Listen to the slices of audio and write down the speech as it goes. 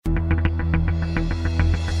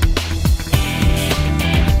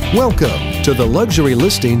Welcome to the Luxury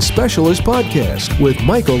Listing Specialist Podcast with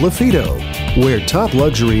Michael LaFido, where top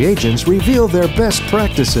luxury agents reveal their best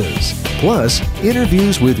practices, plus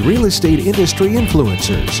interviews with real estate industry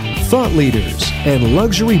influencers, thought leaders, and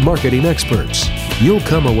luxury marketing experts. You'll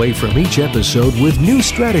come away from each episode with new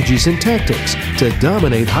strategies and tactics to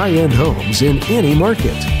dominate high-end homes in any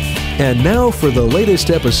market. And now for the latest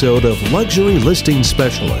episode of Luxury Listing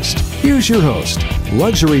Specialist. Here's your host,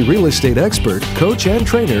 luxury real estate expert, coach, and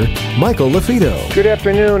trainer, Michael LaFido. Good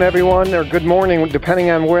afternoon, everyone, or good morning, depending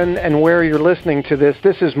on when and where you're listening to this.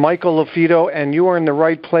 This is Michael LaFido, and you are in the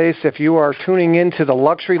right place if you are tuning into the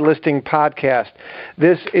Luxury Listing Podcast.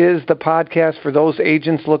 This is the podcast for those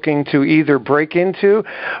agents looking to either break into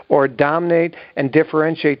or dominate and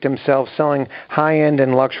differentiate themselves selling high-end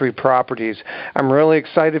and luxury properties. I'm really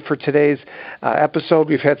excited for today's episode.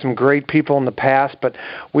 We've had some great people in the past, but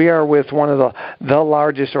we are with one of the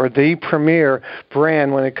largest or the premier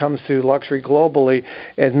brand when it comes to luxury globally,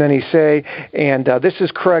 as many say. And this is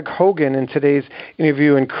Craig Hogan in today's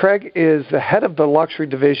interview. And Craig is the head of the luxury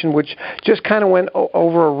division, which just kind of went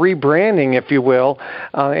over a rebranding, if you will,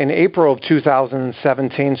 in April of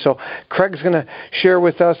 2017. So Craig's going to share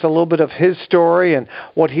with us a little bit of his story and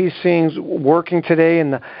what he's seeing working today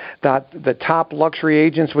in the top luxury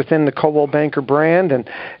agents within the Coldwell Banker brand. And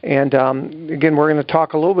again, we're going to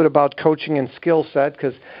talk a little bit about coaching and skill set,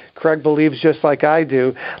 because Craig believes, just like I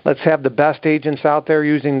do, let's have the best agents out there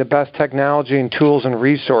using the best technology and tools and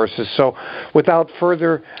resources. So without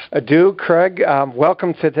further ado, Craig,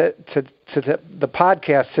 welcome to the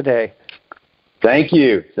podcast today. Thank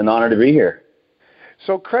you. It's an honor to be here.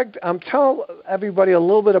 So, Craig, tell everybody a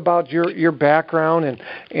little bit about your background,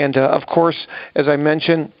 and of course, as I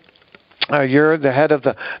mentioned, you're the head of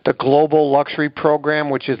the Global Luxury Program,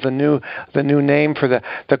 which is the new name for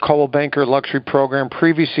the Coldwell Banker Luxury Program.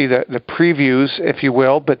 Previously, the previews, if you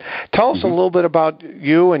will. But tell us a little bit about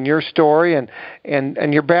you and your story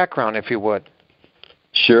and your background, if you would.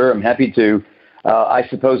 Sure, I'm happy to. I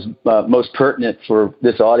suppose most pertinent for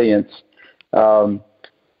this audience, I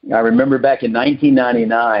remember back in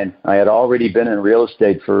 1999, I had already been in real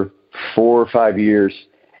estate for 4 or 5 years,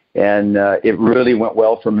 and it really went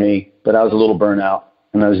well for me. But I was a little burnout,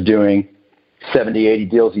 and I was doing 70, 80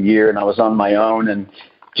 deals a year, and I was on my own, and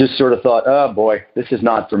just sort of thought, oh boy, this is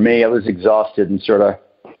not for me. I was exhausted and sort of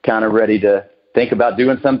kind of ready to think about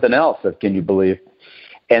doing something else, can you believe?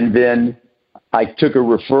 And then I took a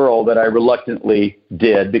referral that I reluctantly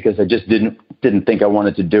did because I just didn't think I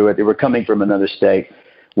wanted to do it. They were coming from another state.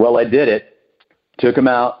 Well, I did it, took them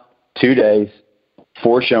out, 2 days,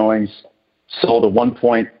 4 showings, sold a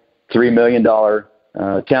 $1.3 million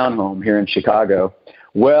townhome here in Chicago.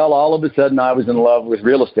 Well, all of a sudden I was in love with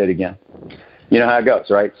real estate again. You know how it goes,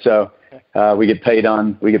 right? So we get paid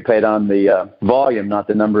on the volume, not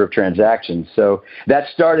the number of transactions. So that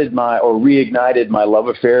started reignited my love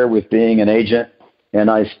affair with being an agent, and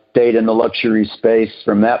I stayed in the luxury space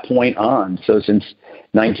from that point on. So since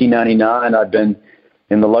 1999, I've been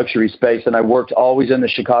in the luxury space, and I worked always in the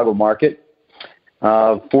Chicago market.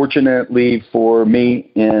 Fortunately for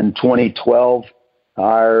me, in 2012,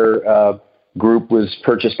 our group was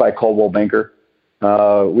purchased by Coldwell Banker.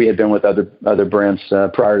 We had been with other brands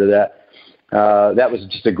prior to that. That was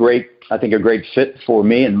just a great fit for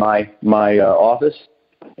me and my office.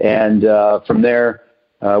 And from there,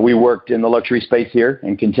 we worked in the luxury space here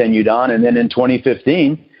and continued on. And then in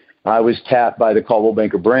 2015, I was tapped by the Coldwell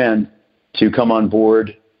Banker brand to come on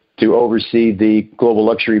board to oversee the Global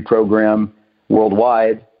Luxury Program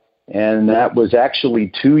worldwide. And that was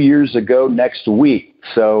actually 2 years ago next week.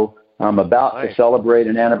 So I'm about to celebrate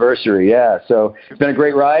an anniversary. Yeah. So it's been a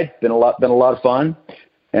great ride. Been a lot of fun.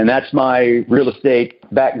 And that's my real estate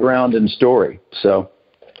background and story. So.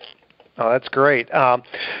 Oh, that's great.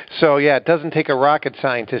 So, yeah, it doesn't take a rocket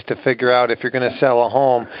scientist to figure out if you're going to sell a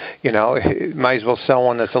home. You know, you might as well sell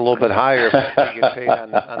one that's a little bit higher if you get paid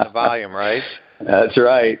on the volume, right? That's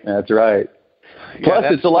right. Plus,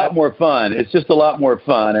 it's a lot more fun. It's just a lot more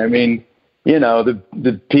fun. I mean, you know,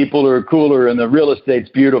 the people are cooler and the real estate's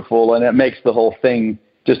beautiful, and it makes the whole thing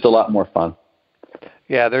just a lot more fun.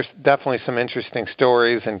 Yeah, there's definitely some interesting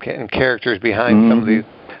stories and characters behind some of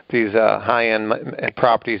these high-end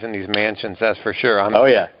properties and these mansions, that's for sure.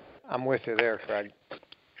 I'm with you there, Craig.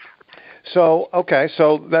 So, okay,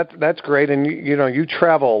 so that's great, and you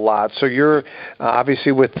travel a lot. So you're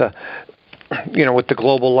obviously with with the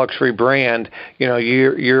Global Luxury brand,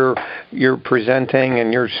 you're presenting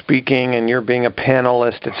and you're speaking and you're being a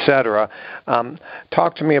panelist, etc.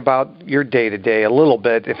 Talk to me about your day-to-day a little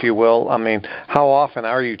bit, if you will. I mean, how often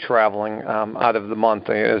are you traveling out of the month?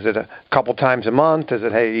 Is it a couple times a month? Is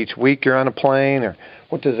it, hey, each week you're on a plane? Or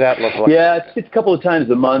what does that look like? Yeah, it's a couple of times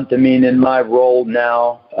a month. I mean, in my role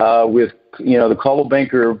now with, the Coldwell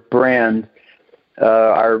Banker brand,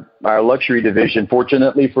 our luxury division,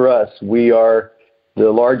 fortunately for us, we are the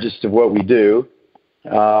largest of what we do.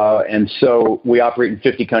 And so we operate in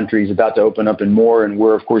 50 countries, about to open up in more, and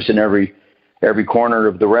we're, of course, in every corner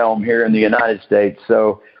of the realm here in the United States.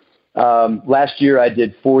 So last year I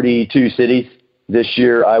did 42 cities. This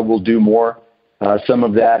year I will do more. Some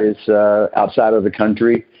of that is outside of the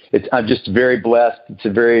country. I'm just very blessed. It's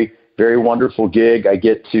a very, very wonderful gig. I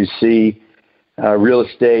get to see real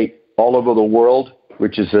estate all over the world,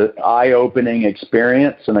 which is an eye-opening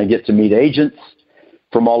experience, and I get to meet agents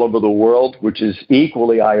from all over the world, which is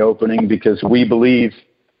equally eye-opening because we believe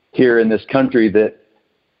here in this country that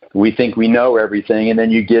we think we know everything, and then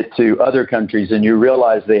you get to other countries and you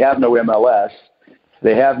realize they have no MLS,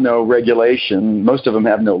 they have no regulation, most of them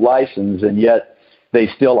have no license, and yet they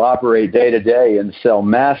still operate day to day and sell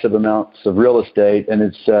massive amounts of real estate, and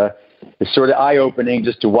it's sort of eye-opening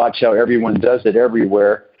just to watch how everyone does it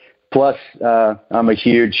everywhere. Plus, I'm a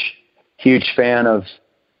huge fan of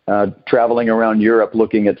traveling around Europe,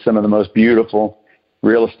 looking at some of the most beautiful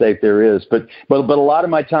real estate there is. But a lot of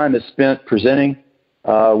my time is spent presenting,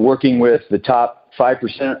 working with the top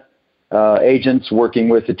 5% agents, working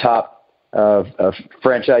with the top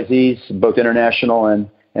franchisees, both international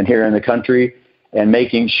and here in the country, and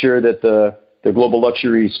making sure that the global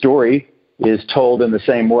luxury story is told in the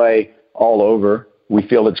same way all over. We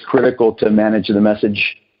feel it's critical to manage the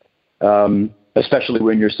message, especially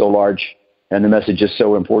when you're so large and the message is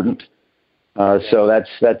so important. So that's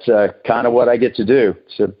kind of what I get to do.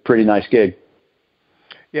 It's a pretty nice gig.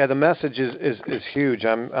 Yeah, the message is huge.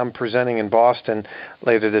 I'm presenting in Boston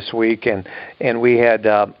later this week, and we had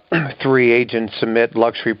 3 agents submit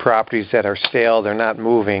luxury properties that are stale. They're not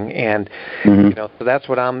moving, and so that's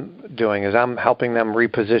what I'm doing is I'm helping them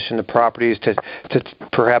reposition the properties to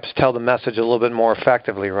perhaps tell the message a little bit more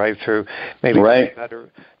effectively, right, through maybe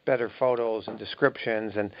better photos and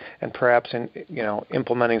descriptions and perhaps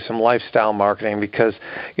implementing some lifestyle marketing, because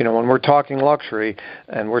when we're talking luxury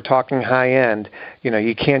and we're talking high end,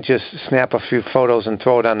 you can't just snap a few photos and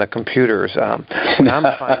throw it on the computers. What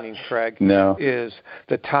I'm finding, Craig, is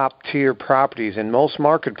the top tier properties in most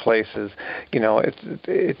marketplaces,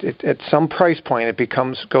 at some price point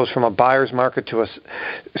it goes from a buyer's market to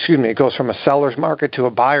it goes from a seller's market to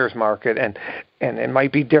a buyer's market, and it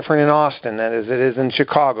might be different in Austin as it is in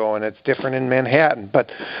Chicago, and it's different in Manhattan.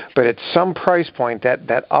 But at some price point,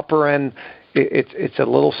 that upper end, it's a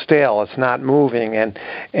little stale. It's not moving, and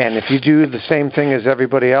if you do the same thing as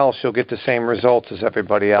everybody else, you'll get the same results as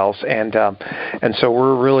everybody else. And so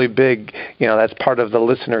we're really big. That's part of the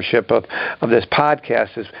listenership of this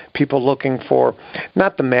podcast is people looking for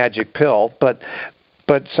not the magic pill, but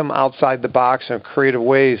some outside the box and creative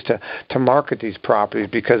ways to market these properties.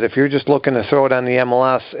 Because if you're just looking to throw it on the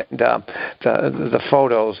MLS and the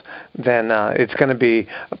photos, then it's going to be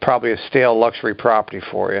probably a stale luxury property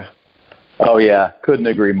for you. Oh yeah, couldn't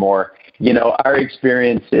agree more. Our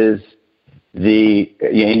experience is and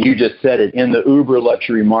you just said it, in the uber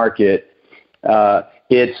luxury market,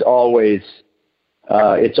 it's always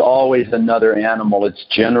another animal. It's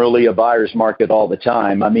generally a buyer's market all the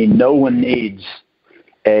time. I mean, no one needs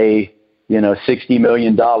a $60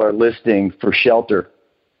 million listing for shelter.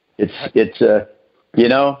 They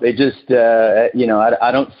just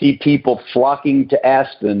I don't see people flocking to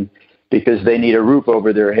Aspen because they need a roof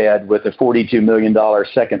over their head with a $42 million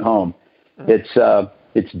second home.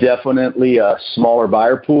 It's definitely a smaller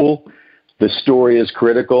buyer pool. The story is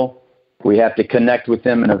critical. We have to connect with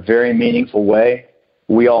them in a very meaningful way.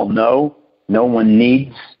 We all know no one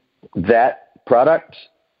needs that product.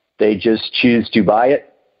 They just choose to buy it.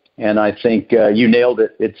 And I think you nailed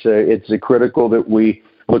it. It's critical that we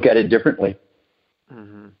look at it differently.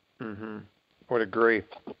 Would agree.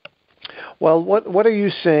 Well, what are you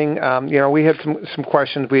seeing? We had some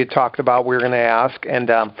questions we had talked about we were going to ask, and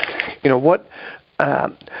what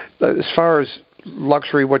as far as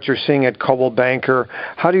luxury, what you're seeing at Coldwell Banker,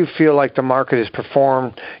 how do you feel like the market has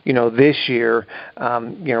performed, this year?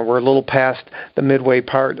 We're a little past the midway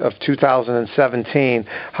part of 2017.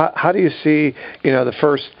 How do you see, the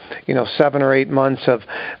first, 7 or 8 months of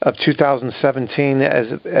 2017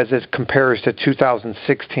 as it compares to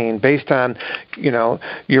 2016, based on,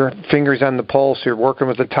 your fingers on the pulse? You're working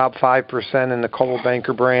with the top 5% in the Coldwell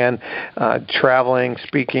Banker brand, traveling,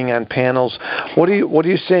 speaking on panels. What are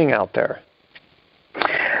you seeing out there?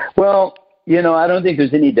 Well, I don't think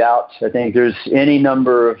there's any doubt. I think there's any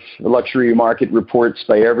number of luxury market reports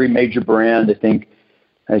by every major brand. I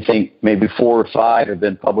think maybe 4 or 5 have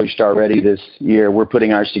been published already this year. We're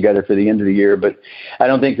putting ours together for the end of the year, but I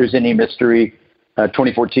don't think there's any mystery.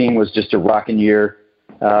 2014 was just a rocking year.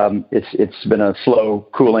 It's been a slow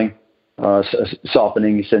cooling,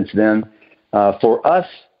 softening since then. For us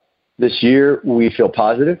this year, we feel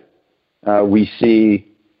positive. We see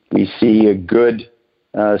a good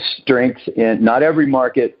strength in not every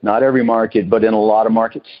market, but in a lot of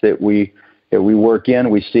markets that we work in.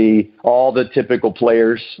 We see all the typical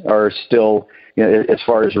players are still, as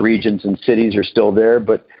far as regions and cities, are still there,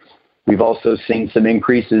 but we've also seen some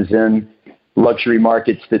increases in luxury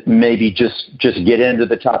markets that maybe just get into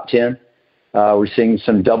the top 10. We're seeing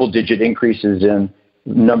some double-digit increases in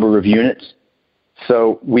number of units.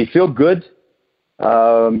 So we feel good.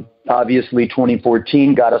 Obviously,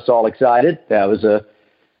 2014 got us all excited. That was a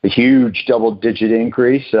huge double-digit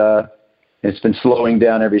increase. It's been slowing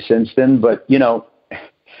down ever since then. But,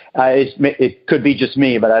 it could be just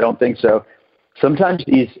me, but I don't think so. Sometimes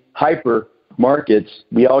these hyper markets,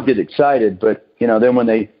 we all get excited, but, then when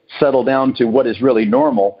they settle down to what is really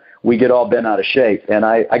normal, we get all bent out of shape. And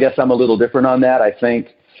I guess I'm a little different on that. I think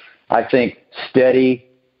steady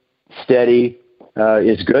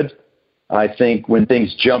is good. I think when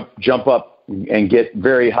things jump up and get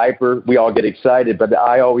very hyper, we all get excited. But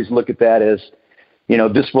I always look at that as,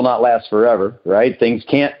 this will not last forever, right? Things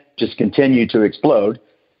can't just continue to explode.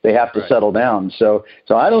 They have to settle down. So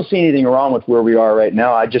I don't see anything wrong with where we are right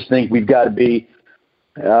now. I just think we've got to be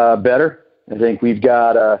better. I think we've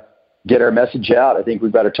got to get our message out. I think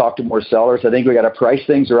we've got to talk to more sellers. I think we've got to price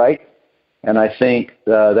things right. And I think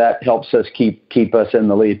that helps us keep us in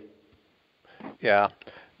the lead. Yeah,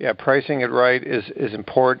 pricing it right is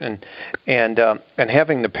important, and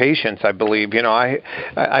having the patience, I believe. I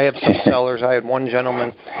have some sellers. I had one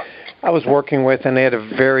gentleman I was working with, and they had a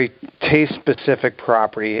very taste-specific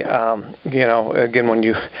property. Again, when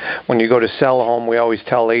you go to sell a home, we always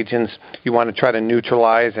tell agents you want to try to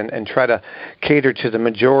neutralize and try to cater to the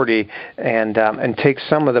majority, and take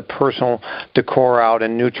some of the personal decor out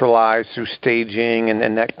and neutralize through staging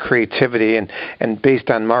and that creativity and based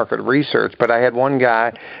on market research. But I had one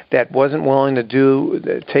guy that wasn't willing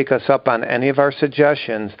to take us up on any of our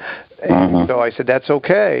suggestions. And so I said, that's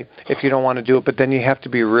okay if you don't want to do it, but then you have to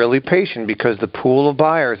be really patient, because the pool of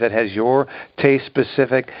buyers that has your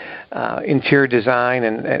taste-specific interior design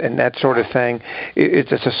and that sort of thing,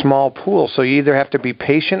 it's a small pool. So you either have to be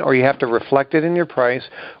patient, or you have to reflect it in your price,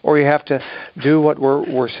 or you have to do what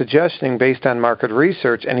we're suggesting based on market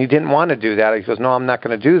research. And he didn't want to do that. He goes, no, I'm not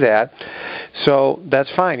going to do that. So that's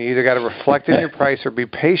fine. You either got to reflect in your price or be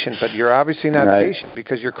patient, but you're obviously not patient,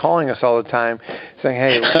 because you're calling us all the time saying,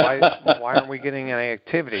 hey, why aren't we getting any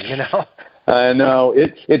activity, I know.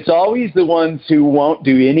 It's always the ones who won't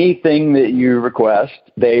do anything that you request.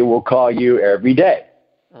 They will call you every day.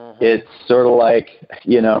 It's sort of like,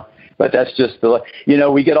 but that's just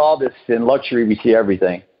we get all this in luxury. We see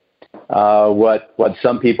everything. What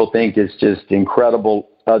some people think is just incredible.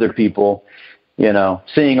 Other people,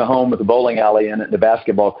 seeing a home with a bowling alley in it and a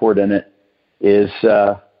basketball court in it is,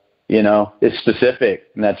 it's specific,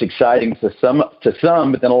 and that's exciting to some,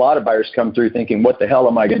 but then a lot of buyers come through thinking, what the hell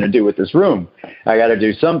am I going to do with this room? I got to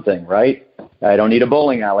do something, right? I don't need a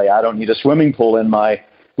bowling alley. I don't need a swimming pool in my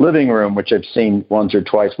living room, which I've seen once or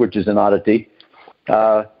twice, which is an oddity.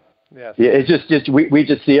 Yes. It's just we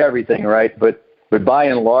just see everything, right? But by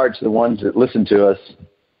and large, the ones that listen to us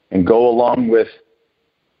and go along with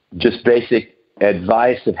just basic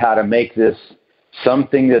advice of how to make this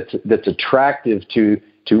something that's attractive to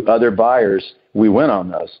other buyers, we win on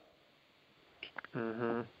those.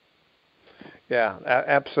 Yeah,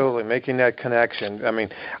 absolutely. Making that connection. I mean,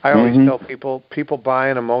 I always tell people buy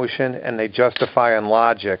an emotion and they justify on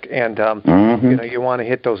logic. And you want to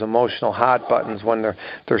hit those emotional hot buttons when they're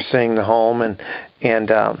seeing the home, and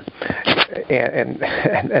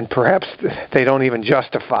perhaps they don't even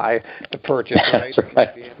justify the purchase, right? That's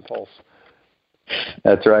right. The impulse.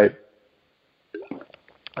 That's right.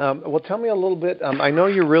 Well, tell me a little bit. I know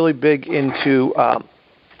you're really big into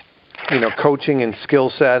coaching and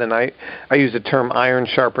skill set, and I use the term iron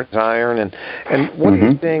sharpens iron, and one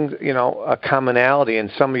of the things, a commonality in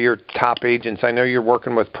some of your top agents, I know you're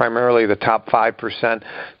working with primarily the top 5%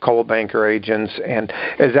 Coldwell Banker agents, and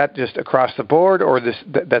is that just across the board, or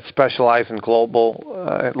that specialize in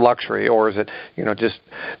global luxury, or is it, just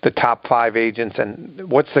the top 5 agents, and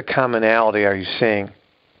what's the commonality are you seeing?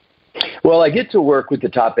 Well, I get to work with the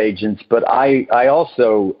top agents, but I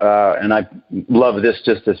also, and I love this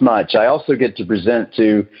just as much, I also get to present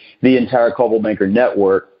to the entire Coldwell Banker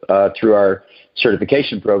network through our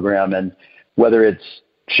certification program. And whether it's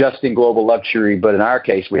just in global luxury, but in our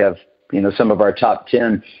case, we have, some of our top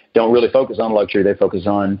 10 don't really focus on luxury. They focus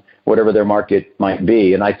on whatever their market might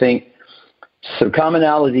be. And I think some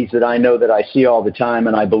commonalities that I know that I see all the time,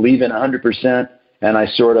 and I believe in 100%, and I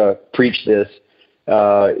sort of preach this,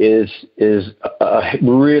 is a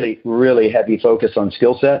really, really heavy focus on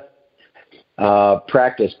skill set,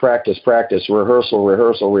 practice,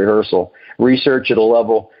 rehearsal, research at a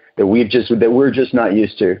level that we're just not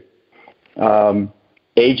used to.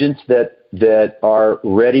 Agents that are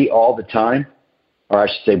ready all the time, or I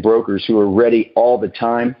should say brokers who are ready all the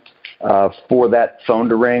time for that phone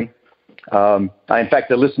to ring. In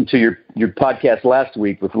fact, I listened to your podcast last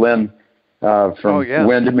week with Lynn. From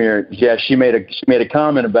Windermere. Yeah, she made a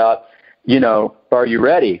comment about, are you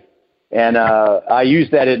ready? And I use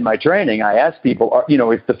that in my training. I ask people,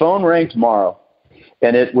 if the phone rang tomorrow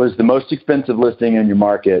and it was the most expensive listing in your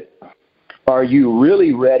market, are you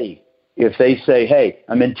really ready? If they say, hey,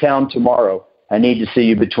 I'm in town tomorrow, I need to see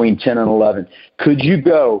you between 10 and 11. Could you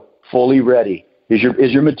go fully ready? Is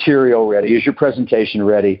your material ready? Is your presentation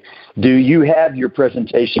ready? Do you have your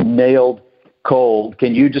presentation nailed cold?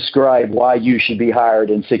 Can you describe why you should be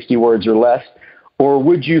hired in 60 words or less? Or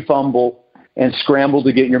would you fumble and scramble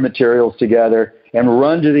to get your materials together and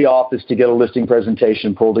run to the office to get a listing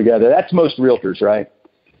presentation pulled together? That's most realtors, right?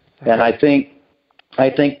 And I think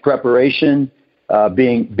preparation,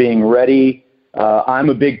 being ready. I'm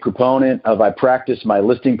a big proponent of, I practice my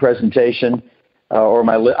listing presentation,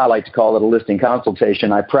 I like to call it a listing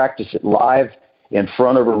consultation. I practice it live in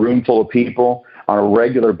front of a room full of people on a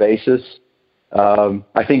regular basis.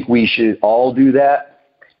 I think we should all do that.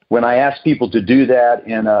 When I ask people to do that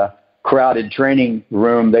in a crowded training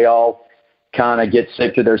room, they all kind of get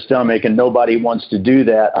sick to their stomach and nobody wants to do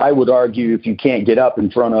that. I would argue if you can't get up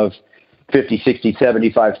in front of 50, 60,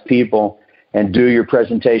 75 people and do your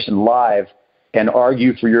presentation live and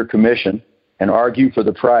argue for your commission and argue for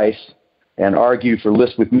the price and argue for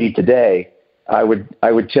list with me today, I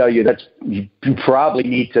would tell you you probably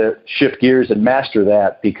need to shift gears and master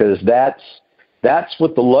that, because that's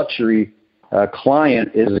what the luxury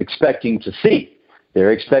client is expecting to see.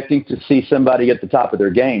 They're expecting to see somebody at the top of their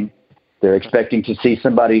game. They're expecting to see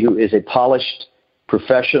somebody who is a polished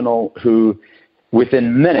professional who,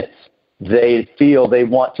 within minutes, they feel they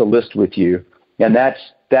want to list with you. And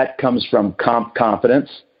that comes from confidence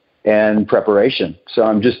and preparation. So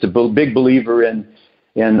I'm just a big believer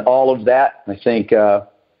in all of that. I think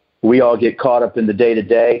we all get caught up in the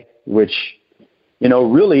day-to-day, which,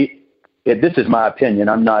 really, this is my opinion.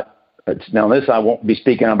 I won't be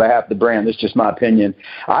speaking on behalf of the brand. This is just my opinion.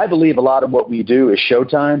 I believe a lot of what we do is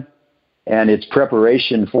showtime, and it's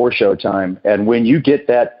preparation for showtime. And when you get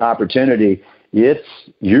that opportunity, you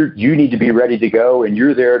need to be ready to go, and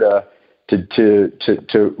you're there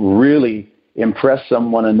to really impress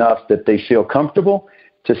someone enough that they feel comfortable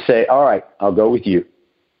to say, all right, I'll go with you.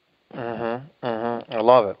 I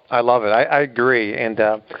love it. I agree. And,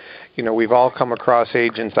 we've all come across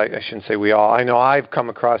agents. I shouldn't say we all. I know I've come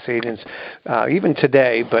across agents even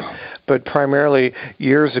today, but primarily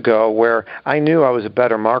years ago, where I knew I was a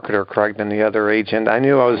better marketer, Craig, than the other agent. I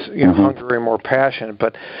knew I was hungrier and more passionate.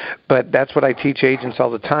 But that's what I teach agents all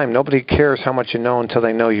the time. Nobody cares how much you know until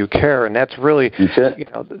they know you care, and that's really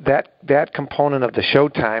that component of the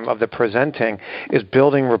showtime, of the presenting, is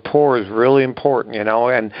building rapport is really important. And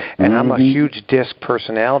I'm a huge DISC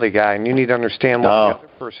personality guy, and you need to understand what the other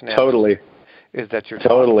personality is that you're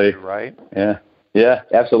talking to, right? Yeah,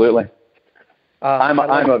 absolutely. I'm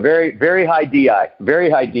a very, very high DI,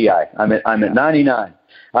 I'm at 99.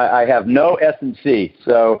 I have no S&C,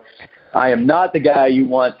 so I am not the guy you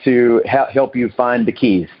want to help you find the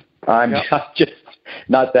keys. I'm just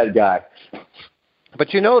not that guy.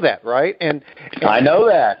 But you know that, right? And I know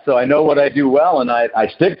that, so I know what I do well, and I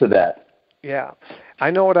stick to that. Yeah. I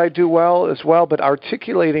know what I do well as well, but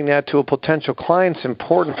articulating that to a potential client is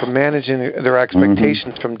important for managing their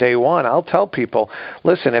expectations from day one. I'll tell people,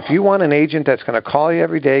 listen, if you want an agent that's going to call you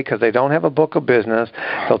every day because they don't have a book of business,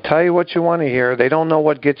 they'll tell you what you want to hear, they don't know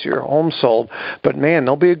what gets your home sold, but man,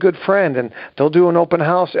 they'll be a good friend, and they'll do an open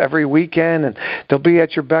house every weekend, and they'll be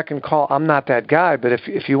at your beck and call. I'm not that guy, but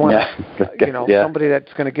if you want somebody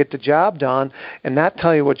that's going to get the job done and not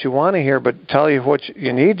tell you what you want to hear, but tell you what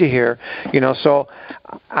you need to hear, so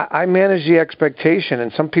I manage the expectation,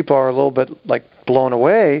 and some people are a little bit like blown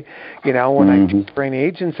away, when I train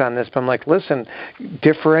agents on this. But I'm like, listen,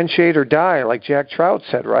 differentiate or die, like Jack Trout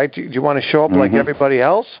said, right? Do you want to show up like everybody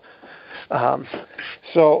else?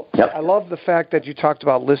 I love the fact that you talked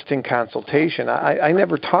about listing consultation. I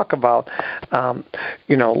never talk about,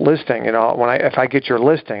 listing. If I get your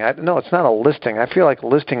listing, no, it's not a listing. I feel like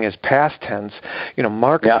listing is past tense.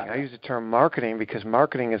 Marketing. I use the term marketing because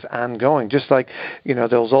marketing is ongoing. Just like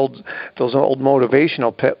those old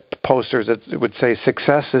motivational posters that would say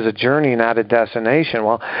success is a journey, not a destination.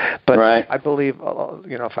 Well, but I believe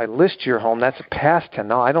if I list your home, that's a past tense.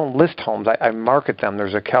 No, I don't list homes. I market them.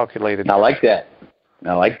 There's a calculated. I like that.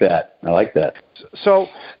 So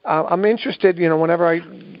I'm interested, whenever I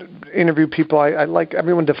interview people, I like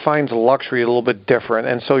everyone defines luxury a little bit different.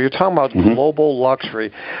 And so you're talking about global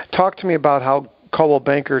luxury. Talk to me about how Coldwell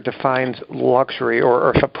Banker defines luxury,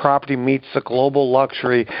 or if a property meets the global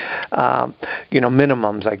luxury,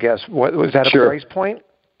 minimums, I guess. Was that a price point?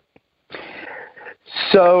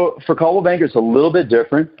 So for Coldwell Banker, it's a little bit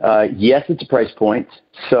different. Yes, it's a price point.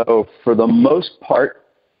 So for the most part,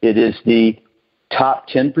 it is the top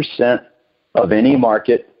 10% of any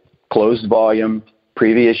market, closed volume,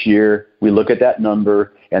 previous year. We look at that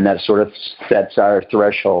number, and that sort of sets our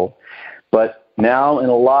threshold. But now in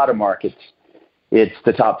a lot of markets, it's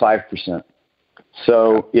the top 5%.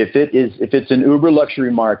 So if it's an uber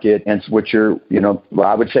luxury market, and which are,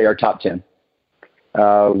 I would say our top 10,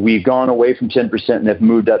 we've gone away from 10% and have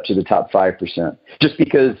moved up to the top 5%. Just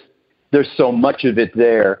because there's so much of it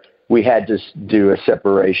there, we had to do a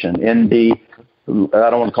separation. In the, I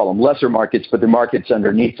don't want to call them lesser markets, but the markets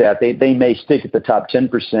underneath that, they may stick at the top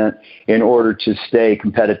 10% in order to stay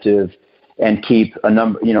competitive and keep a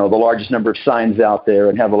number, the largest number of signs out there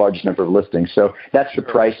and have the largest number of listings. So that's the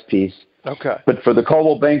price piece. Okay. But for the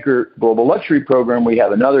Coldwell Banker Global Luxury Program, we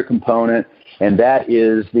have another component, and that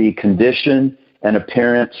is the condition and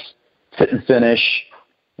appearance, fit and finish.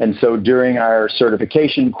 And so during our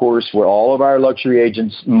certification course, where all of our luxury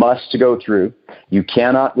agents must go through, you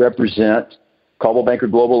cannot represent Coldwell Banker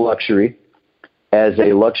Global Luxury as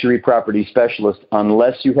a luxury property specialist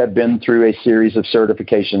unless you have been through a series of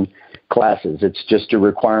certification classes. It's just a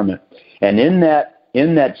requirement. And in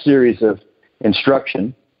that series of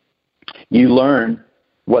instruction, you learn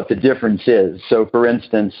what the difference is. So for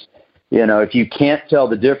instance, if you can't tell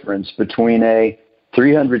the difference between a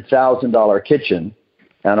 $300,000 kitchen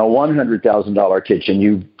and a $100,000 kitchen,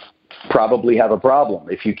 you probably have a problem.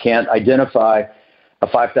 If you can't identify a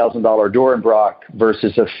 $5,000 Dorenbrock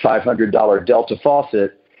versus a $500 Delta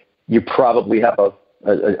faucet, you probably have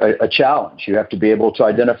a challenge. You have to be able to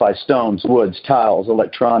identify stones, woods, tiles,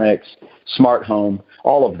 electronics, smart home,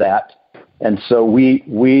 all of that. And so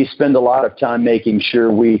we spend a lot of time making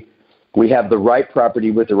sure we have the right property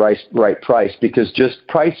with the right price, because just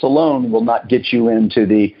price alone will not get you into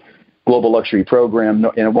the Global Luxury Program,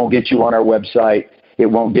 and it won't get you on our website. It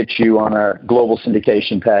won't get you on our global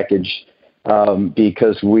syndication package,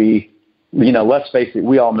 because let's face it,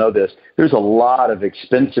 we all know this. There's a lot of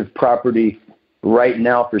expensive property right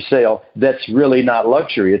now for sale that's really not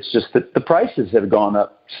luxury. It's just that the prices have gone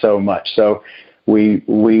up so much. So we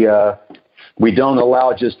don't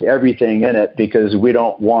allow just everything in it, because we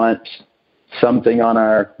don't want something on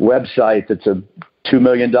our website that's a $2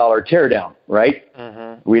 million teardown, right?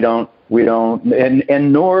 We don't,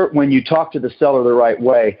 and nor when you talk to the seller the right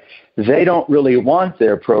way, they don't really want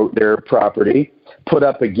their property put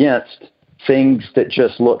up against things that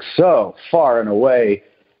just look so far and away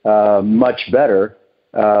much better.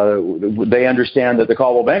 They understand that the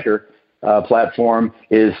Coldwell Banker platform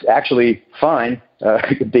is actually fine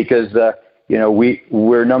because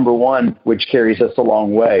we're number one, which carries us a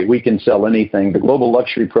long way. We can sell anything. The Global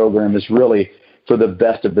Luxury Program is really for the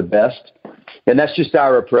best of the best, and that's just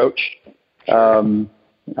our approach.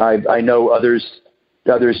 I know others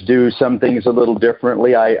do some things a little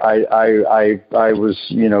differently. I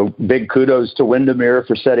was, big kudos to Windermere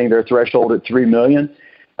for setting their threshold at $3 million.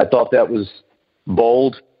 I thought that was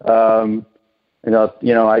bold. I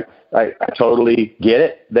totally get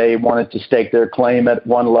it. They wanted to stake their claim at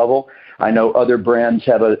one level. I know other brands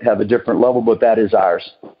have a different level, but that is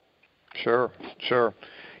ours. Sure.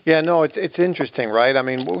 Yeah, no, it's interesting, right? I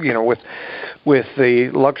mean, with the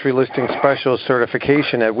luxury listing specialist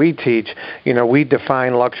certification that we teach, we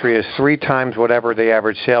define luxury as 3 times whatever the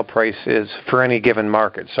average sale price is for any given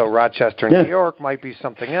market. So Rochester, New York might be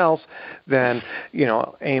something else than,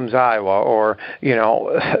 Ames, Iowa, or,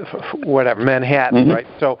 whatever, Manhattan, right?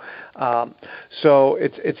 So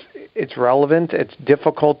it's relevant. It's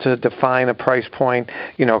difficult to define a price point,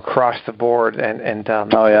 across the board, and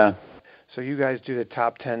oh yeah. So you guys do the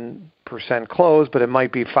top 10% close, but it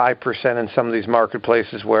might be 5% in some of these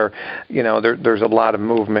marketplaces where, there's a lot of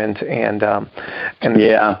movement and a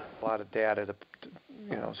lot of data to,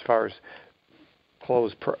 as far as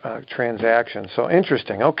closed transactions. So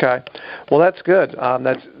interesting. Okay, well that's good.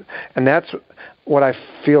 That's what I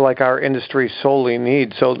feel like our industry solely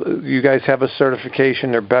needs. So you guys have a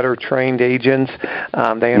certification. They're better trained agents.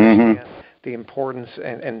 They understand the importance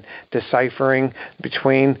and deciphering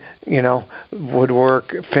between,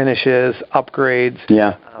 woodwork, finishes, upgrades,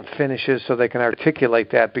 finishes, so they can articulate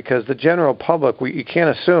that, because the general public, you can't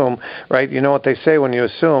assume, right? You know what they say when you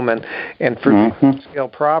assume, and for scale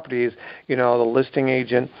properties, the listing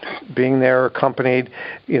agent being there accompanied,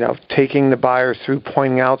 taking the buyers through,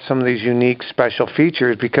 pointing out some of these unique special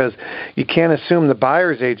features, because you can't assume the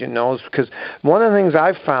buyer's agent knows, because one of the things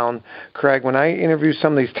I've found, Craig, when I interview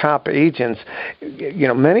some of these top agents,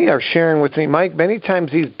 many are sharing with me, Mike, many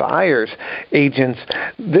times these buyers agents,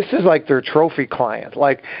 this is like their trophy client.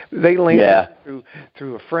 Like they land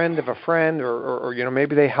through a friend of a friend, or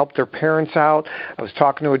maybe they helped their parents out. I was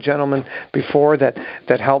talking to a gentleman before that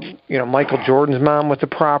helped, Michael Jordan's mom with the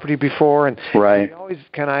property before, and he always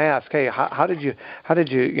kind of ask, hey, how did you,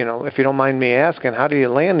 if you don't mind me asking, how do you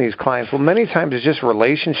land these clients? Well, many times it's just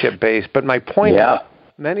relationship based, but my point is,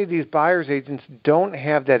 many of these buyer's agents don't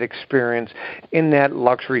have that experience in that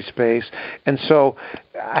luxury space. And so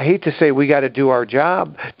I hate to say we got to do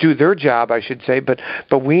their job, I should say, but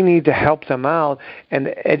we need to help them out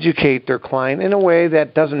and educate their client in a way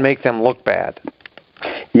that doesn't make them look bad.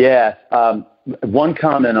 Yeah. One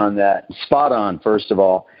comment on that. Spot on, first of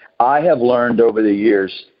all. I have learned over the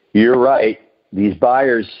years, you're right, these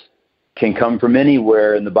buyers can come from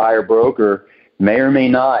anywhere, and the buyer broker may or may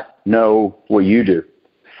not know what you do.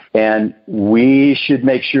 And we should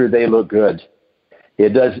make sure they look good.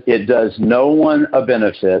 It does no one a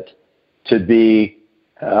benefit to be,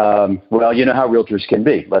 you know how realtors can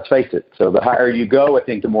be, let's face it. So the higher you go, I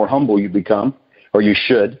think the more humble you become, or you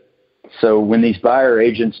should. So when these buyer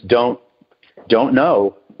agents don't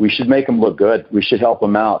know, we should make them look good. We should help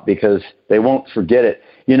them out because they won't forget it.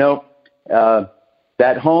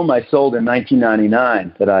 That home I sold in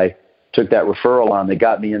 1999 that I took that referral on that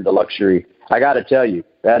got me into luxury, I got to tell you,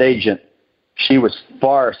 that agent, she was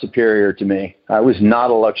far superior to me. I was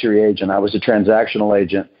not a luxury agent. I was a transactional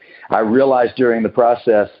agent. I realized during the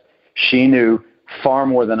process she knew far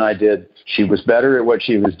more than I did. She was better at what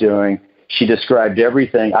she was doing. She described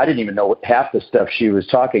everything. I didn't even know half the stuff she was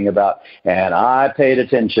talking about, and I paid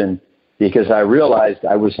attention because I realized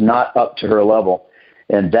I was not up to her level.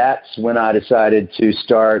 And that's when I decided to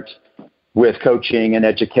start with coaching and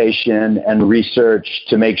education and research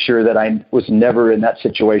to make sure that I was never in that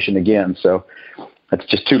situation again. So that's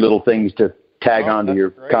just 2 little things to tag on to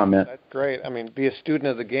your comment. That's great. I mean, be a student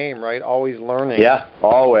of the game, right? Always learning. Yeah,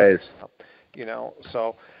 always.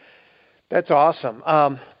 So that's awesome.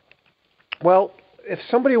 Well, if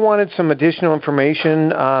somebody wanted some additional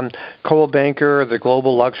information on Coldwell Banker, the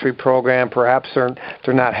Global Luxury Program, perhaps they're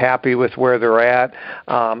not happy with where they're at,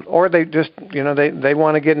 or they just, they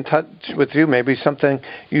want to get in touch with you. Maybe something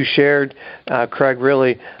you shared, Craig,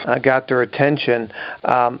 really got their attention.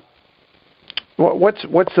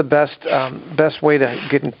 What's the best way to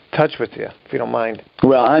get in touch with you, if you don't mind?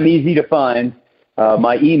 Well, I'm easy to find.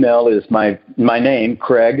 My email is my name,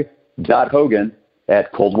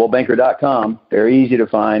 Craig.Hogan@ColdwellBanker.com. Very easy to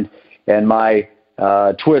find. And my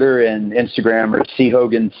Twitter and Instagram are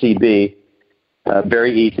CHoganCB.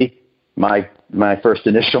 Very easy. My first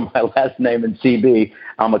initial, my last name, and CB.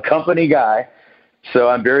 I'm a company guy, so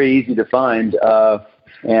I'm very easy to find.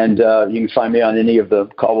 And you can find me on any of the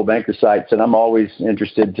Coldwell Banker sites. And I'm always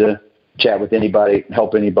interested to chat with anybody,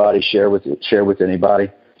 help anybody, share with anybody.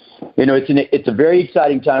 It's a very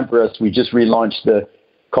exciting time for us. We just relaunched the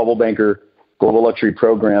Coldwell Banker Global Luxury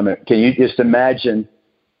Program. Can you just imagine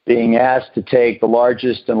being asked to take the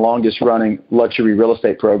largest and longest running luxury real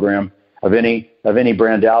estate program of any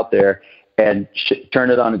brand out there and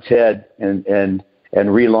turn it on its head and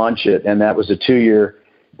relaunch it? And that was a 2-year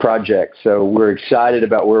project. So we're excited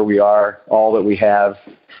about where we are, all that we have.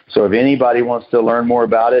 So if anybody wants to learn more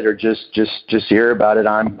about it or just hear about it,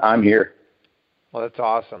 I'm here. Well, that's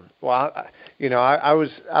awesome. Well, I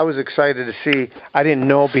was excited to see. I didn't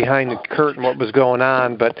know behind the curtain what was going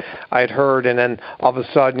on, but I'd heard, and then all of a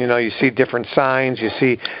sudden, you see different signs, you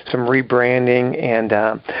see some rebranding,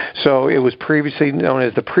 and so it was previously known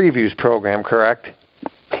as the Previews program, correct?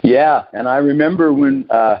 Yeah, and I remember when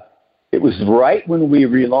it was right when we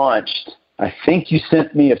relaunched. I think you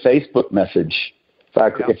sent me a Facebook message,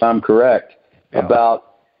 if I'm correct, about.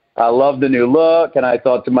 I love the new look, and I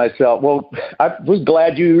thought to myself, well, I was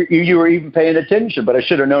glad you were even paying attention, but I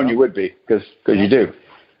should have known you would be because you do.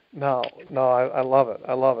 No, I love it.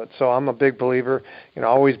 I love it. So I'm a big believer.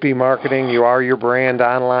 Always be marketing. You are your brand,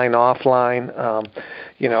 online, offline.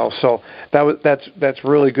 So that's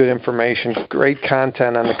really good information. Great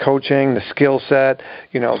content on the coaching, the skill set.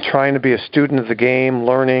 Trying to be a student of the game,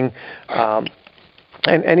 learning.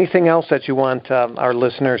 And anything else that you want our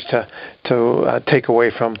listeners to take away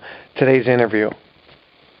from today's interview?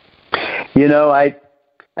 I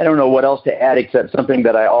don't know what else to add except something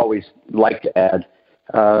that I always like to add,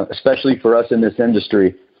 especially for us in this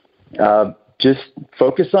industry. Just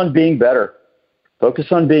focus on being better. Focus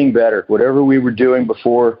on being better. Whatever we were doing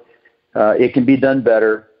before, it can be done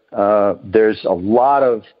better. There's a lot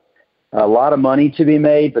of money to be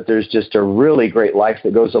made, but there's just a really great life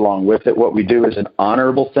that goes along with it. What we do is an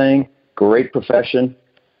honorable thing, great profession.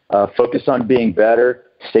 Focus on being better.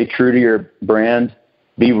 Stay true to your brand.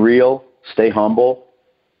 Be real. Stay humble,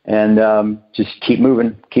 and just keep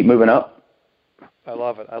moving up. I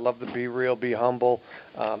love it. I love the be real, be humble.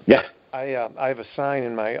 Yeah. I have a sign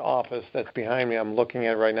in my office that's behind me. I'm looking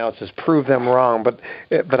at it right now. It says "Prove them wrong," but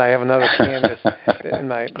I have another canvas in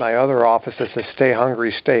my other office that says "Stay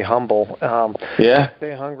hungry, stay humble."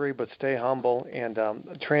 Stay hungry, but stay humble, and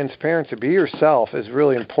transparency. Be yourself is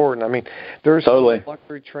really important. I mean, there's totally.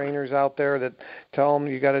 luxury trainers out there that tell them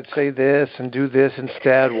you got to say this and do this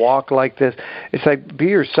instead, walk like this. It's like be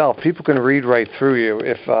yourself. People can read right through you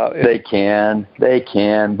if they can.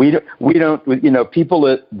 We don't. People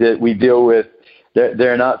that we deal with,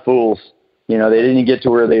 they're not fools. They didn't get to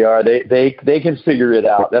where they are. They can figure it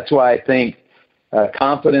out. That's why I think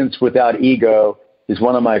confidence without ego is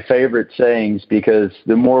one of my favorite sayings, because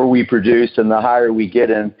the more we produce and the higher we get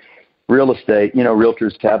in real estate,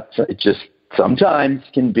 realtors it just sometimes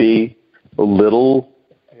can be a little,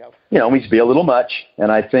 needs to be a little much.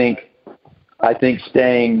 And I think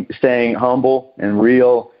staying humble and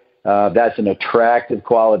real, that's an attractive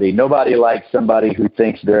quality. Nobody likes somebody who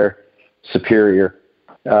thinks they're superior.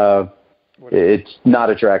 It's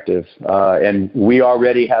not attractive. And we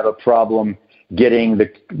already have a problem getting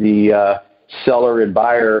the seller and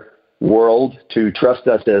buyer world to trust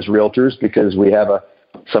us as realtors, because we have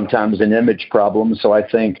sometimes an image problem. So I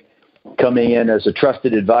think coming in as a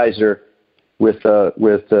trusted advisor with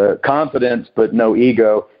confidence but no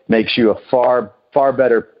ego makes you a far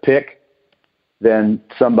better pick than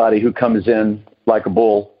somebody who comes in like a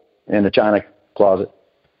bull in a china closet.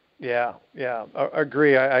 Yeah, I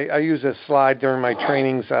agree. I use this slide during my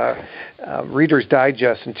trainings, Reader's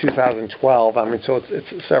Digest in 2012. I mean, so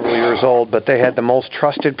it's several years old, but they had the most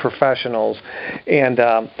trusted professionals, and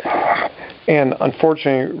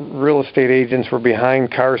unfortunately, real estate agents were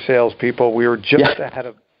behind car salespeople. We were just ahead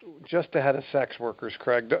of sex workers,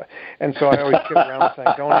 Craig. And so I always kid around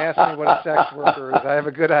saying, don't ask me what a sex worker is. I have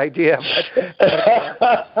a good idea.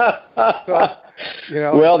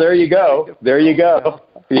 Well, there you go.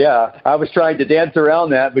 Yeah, I was trying to dance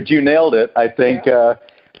around that, but you nailed it. I think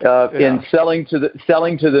in selling to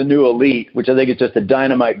the new elite, which I think is just a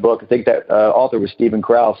dynamite book. I think that author was Stephen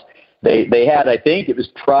Krause. They had, I think it was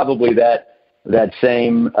probably that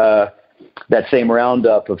same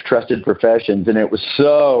roundup of trusted professions, and it was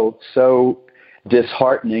so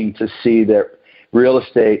disheartening to see that real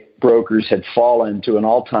estate brokers had fallen to an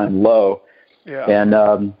all-time low. Yeah.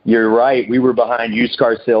 And you're right. We were behind used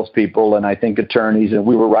car salespeople, and I think attorneys, and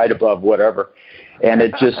we were right above whatever. And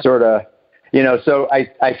it just sort of, So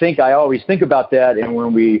I think I always think about that. And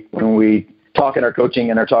when we talk in our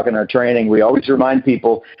coaching and talk in our training, we always remind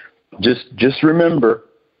people, just remember,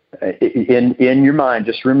 in your mind,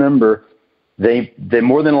 just remember, they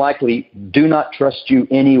more than likely do not trust you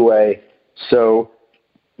anyway. So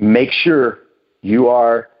make sure you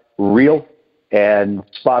are real and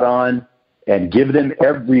spot on, and give them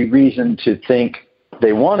every reason to think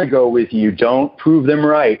they want to go with you. Don't prove them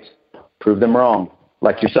right. Prove them wrong,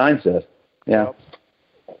 like your sign says. Yeah.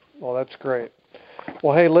 Well, that's great.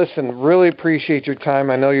 Well, hey, listen, really appreciate your time.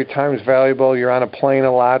 I know your time is valuable. You're on a plane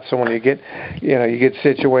a lot, so when you get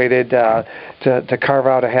situated, to carve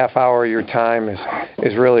out a half hour of your time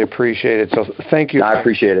is really appreciated. So thank you. I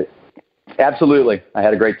appreciate it. Absolutely. I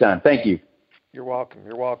had a great time. Thank you. You're welcome.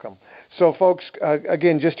 So, folks,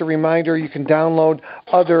 again, just a reminder, you can download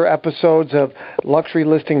other episodes of Luxury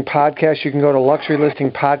Listing Podcast. You can go to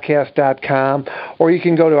luxurylistingpodcast.com, or you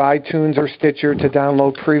can go to iTunes or Stitcher to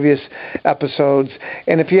download previous episodes.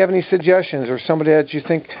 And if you have any suggestions or somebody that you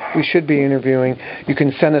think we should be interviewing, you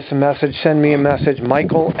can send us a message. Send me a message,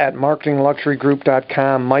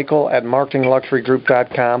 michael@marketingluxurygroup.com,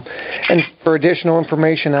 michael@marketingluxurygroup.com. And for additional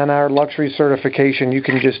information on our luxury certification, you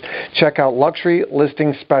can just check out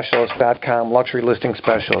luxurylistingspecialist.com, Luxury Listing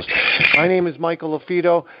Specialist. My name is Michael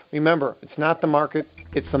LaFido. Remember, it's not the market,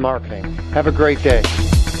 it's the marketing. Have a great day.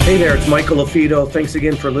 Hey there, it's Michael LaFido. Thanks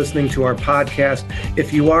again for listening to our podcast.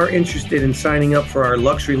 If you are interested in signing up for our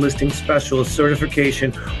Luxury Listing Specialist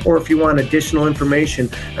certification, or if you want additional information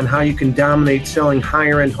on how you can dominate selling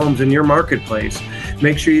higher-end homes in your marketplace,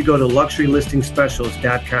 make sure you go to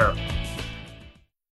luxurylistingspecialist.com.